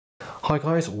Hi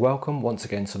guys, welcome once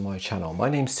again to my channel. My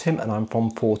name's Tim and I'm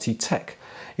from 40 Tech.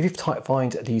 If you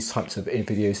find these types of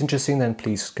videos interesting, then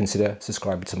please consider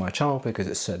subscribing to my channel because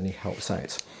it certainly helps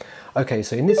out. Okay,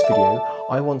 so in this video,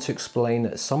 I want to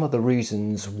explain some of the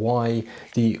reasons why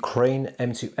the Crane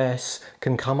M2S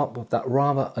can come up with that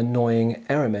rather annoying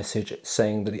error message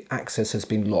saying that the access has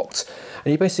been locked.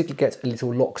 And you basically get a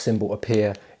little lock symbol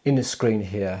appear in the screen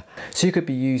here. So you could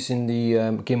be using the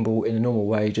gimbal in a normal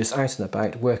way, just out and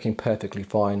about, working perfectly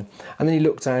fine. And then you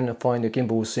look down and find the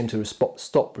gimbal seem to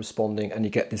stop responding and you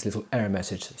get this little error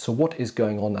message. So what is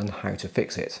going on and how to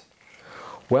fix it?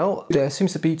 Well, there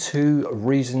seems to be two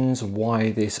reasons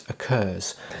why this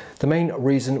occurs. The main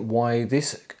reason why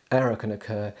this error can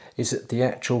occur is that the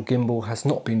actual gimbal has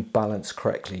not been balanced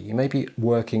correctly. You may be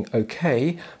working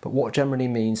okay, but what generally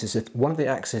means is if one of the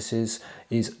axes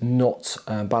is not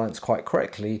balanced quite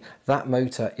correctly, that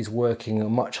motor is working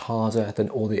much harder than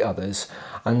all the others.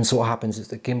 And so what happens is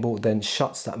the gimbal then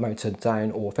shuts that motor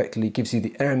down, or effectively gives you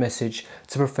the error message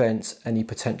to prevent any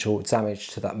potential damage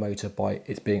to that motor by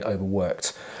it being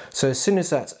overworked. So as soon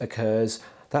as that occurs,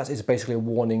 that is basically a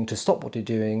warning to stop what you're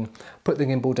doing, put the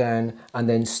gimbal down, and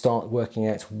then start working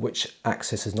out which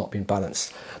axis has not been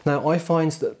balanced. Now, I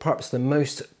find that perhaps the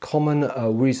most common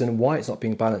reason why it's not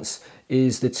being balanced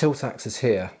is the tilt axis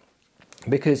here.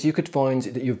 Because you could find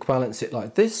that you balance it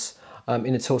like this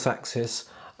in a tilt axis,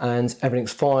 and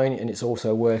everything's fine, and it's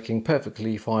also working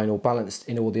perfectly fine or balanced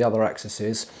in all the other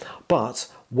axes. But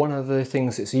one of the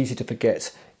things that's easy to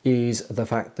forget is the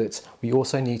fact that we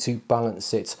also need to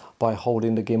balance it by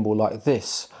holding the gimbal like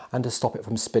this and to stop it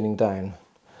from spinning down.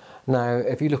 Now,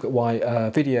 if you look at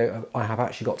my video, I have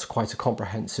actually got quite a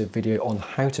comprehensive video on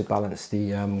how to balance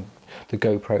the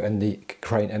GoPro and the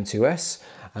Crane M2S,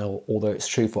 and although it's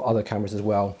true for other cameras as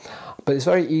well. But it's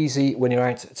very easy when you're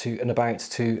out and about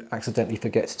to accidentally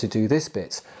forget to do this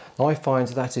bit. Now, I find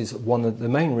that is one of the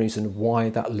main reasons why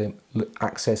that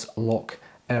access lock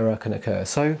error can occur.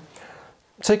 So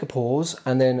take a pause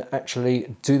and then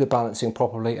actually do the balancing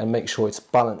properly and make sure it's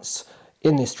balanced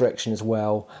in this direction as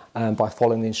well, by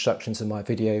following the instructions in my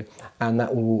video, and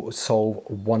that will solve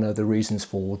one of the reasons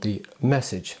for the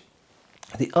message.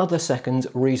 The other second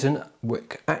reason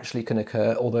which actually can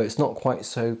occur, although it's not quite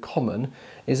so common,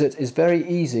 is that it's very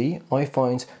easy, I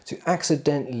find, to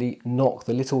accidentally knock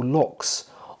the little locks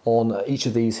on each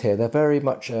of these here. They're very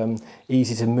much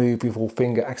easy to move with your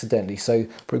finger accidentally. So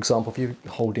for example, if you're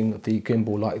holding the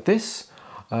gimbal like this,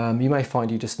 you may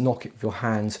find you just knock it with your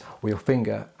hand or your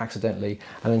finger accidentally,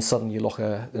 and then suddenly you lock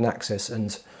an axis,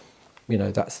 and you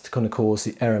know that's going to cause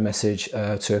the error message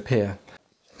to appear.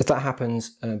 If that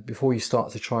happens, before you start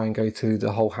to try and go through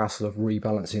the whole hassle of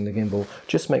rebalancing the gimbal,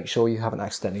 just make sure you haven't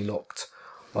accidentally locked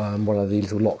one of the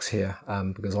little locks here,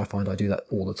 because I find I do that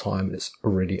all the time and it's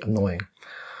really annoying.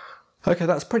 Okay,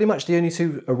 that's pretty much the only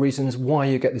two reasons why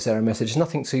you get this error message.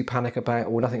 Nothing to panic about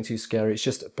or nothing too scary. It's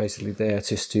just basically there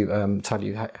just to tell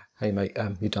you, hey mate,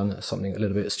 you've done something a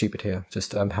little bit stupid here.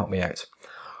 Just help me out.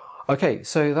 Okay,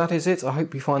 so that is it. I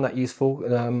hope you find that useful.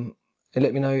 And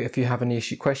let me know if you have any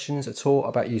questions at all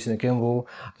about using a gimbal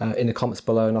in the comments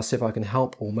below, and I'll see if I can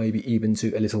help, or maybe even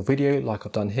do a little video like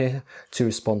I've done here to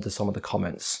respond to some of the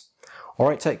comments. All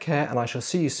right, take care, and I shall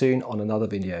see you soon on another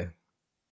video.